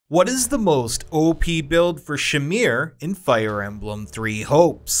What is the most OP build for Shamir in Fire Emblem Three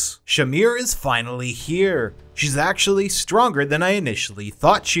Hopes? Shamir is finally here. She's actually stronger than I initially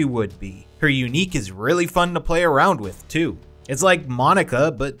thought she would be. Her unique is really fun to play around with too. It's like Monica,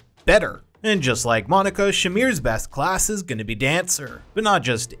 but better. And just like Monica, Shamir's best class is gonna be Dancer. But not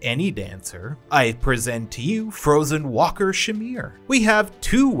just any dancer. I present to you Ice Walker Shamir. We have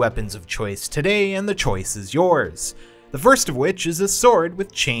two weapons of choice today, and the choice is yours. The first of which is a sword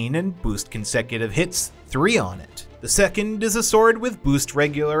with chain and boost consecutive hits 3 on it. The second is a sword with boost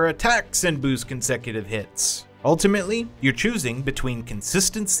regular attacks and boost consecutive hits. Ultimately, you're choosing between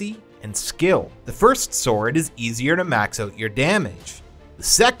consistency and skill. The first sword is easier to max out your damage. The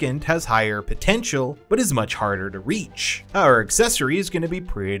second has higher potential, but is much harder to reach. Our accessory is going to be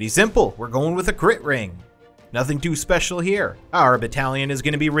pretty simple. We're going with a crit ring. Nothing too special here. Our battalion is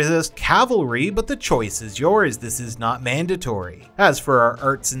going to be resist cavalry, but the choice is yours. This is not mandatory. As for our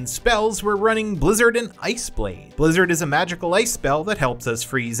arts and spells, we're running Blizzard and Ice Blade. Blizzard is a magical ice spell that helps us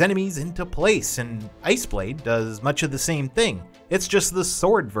freeze enemies into place, and Ice Blade does much of the same thing. It's just the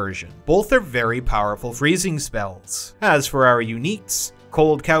sword version. Both are very powerful freezing spells. As for our uniques,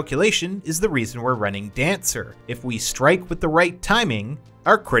 Cold Calculation is the reason we're running Dancer. If we strike with the right timing,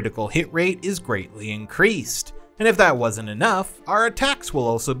 our critical hit rate is greatly increased. And if that wasn't enough, our attacks will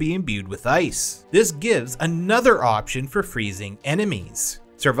also be imbued with ice. This gives another option for freezing enemies.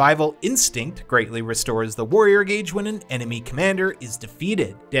 Survival Instinct greatly restores the warrior gauge when an enemy commander is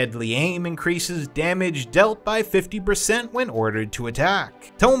defeated. Deadly Aim increases damage dealt by 50% when ordered to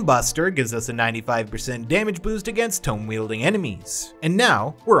attack. Tome Buster gives us a 95% damage boost against tome-wielding enemies. And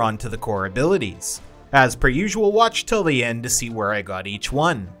now, we're on to the core abilities. As per usual, watch till the end to see where I got each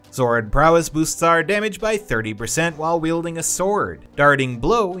one. Sword Prowess boosts our damage by 30% while wielding a sword. Darting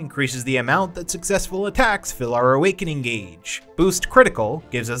Blow increases the amount that successful attacks fill our awakening gauge. Boost Critical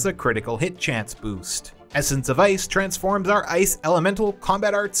gives us a critical hit chance boost. Essence of Ice transforms our ice elemental,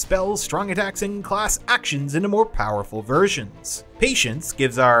 combat art spells, strong attacks, and class actions into more powerful versions. Patience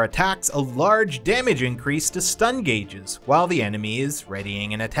gives our attacks a large damage increase to stun gauges while the enemy is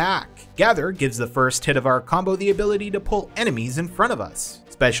readying an attack. Gather gives the first hit of our combo the ability to pull enemies in front of us.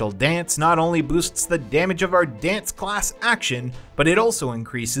 Special Dance not only boosts the damage of our dance class action, but it also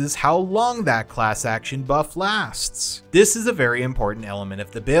increases how long that class action buff lasts. This is a very important element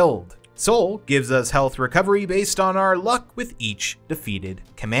of the build. Soul gives us health recovery based on our luck with each defeated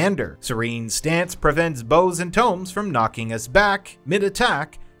commander. Serene Stance prevents bows and tomes from knocking us back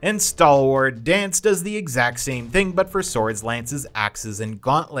mid-attack, and Stalwart Dance does the exact same thing but for swords, lances, axes, and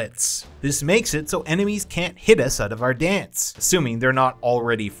gauntlets. This makes it so enemies can't hit us out of our dance, assuming they're not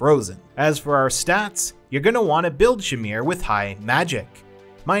already frozen. As for our stats, you're going to want to build Shamir with high magic.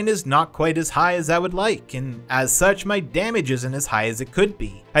 Mine is not quite as high as I would like, and as such my damage isn't as high as it could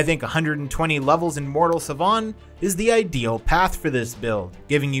be. I think 120 levels in Mortal Savant is the ideal path for this build,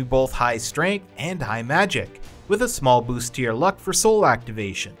 giving you both high strength and high magic, with a small boost to your luck for soul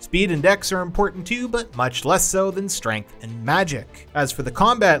activation. Speed and dex are important too, but much less so than strength and magic. As for the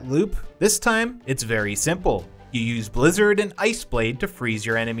combat loop, this time it's very simple. You use Blizzard and Ice Blade to freeze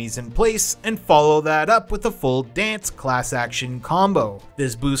your enemies in place and follow that up with a full Dance class action combo.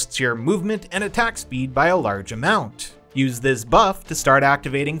 This boosts your movement and attack speed by a large amount. Use this buff to start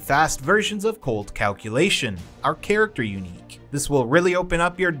activating fast versions of Cold Calculation, our character unique. This will really open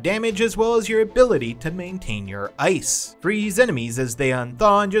up your damage as well as your ability to maintain your ice. Freeze enemies as they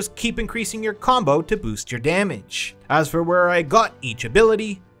unthaw and just keep increasing your combo to boost your damage. As for where I got each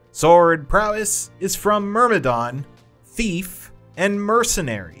ability, Sword Prowess is from Myrmidon, Thief, and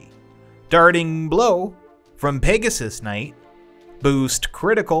Mercenary. Darting Blow from Pegasus Knight. Boost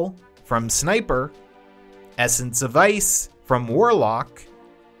Critical from Sniper. Essence of Ice from Warlock.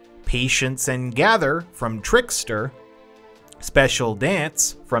 Patience and Gather from Trickster. Special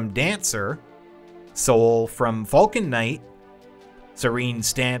Dance from Dancer. Soul from Falcon Knight. Serene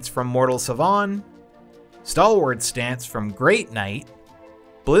Stance from Mortal Savant. Stalwart Stance from Great Knight.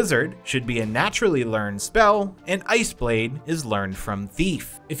 Blizzard should be a naturally learned spell, and Ice Blade is learned from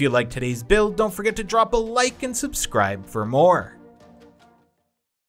Thief. If you liked today's build, don't forget to drop a like and subscribe for more.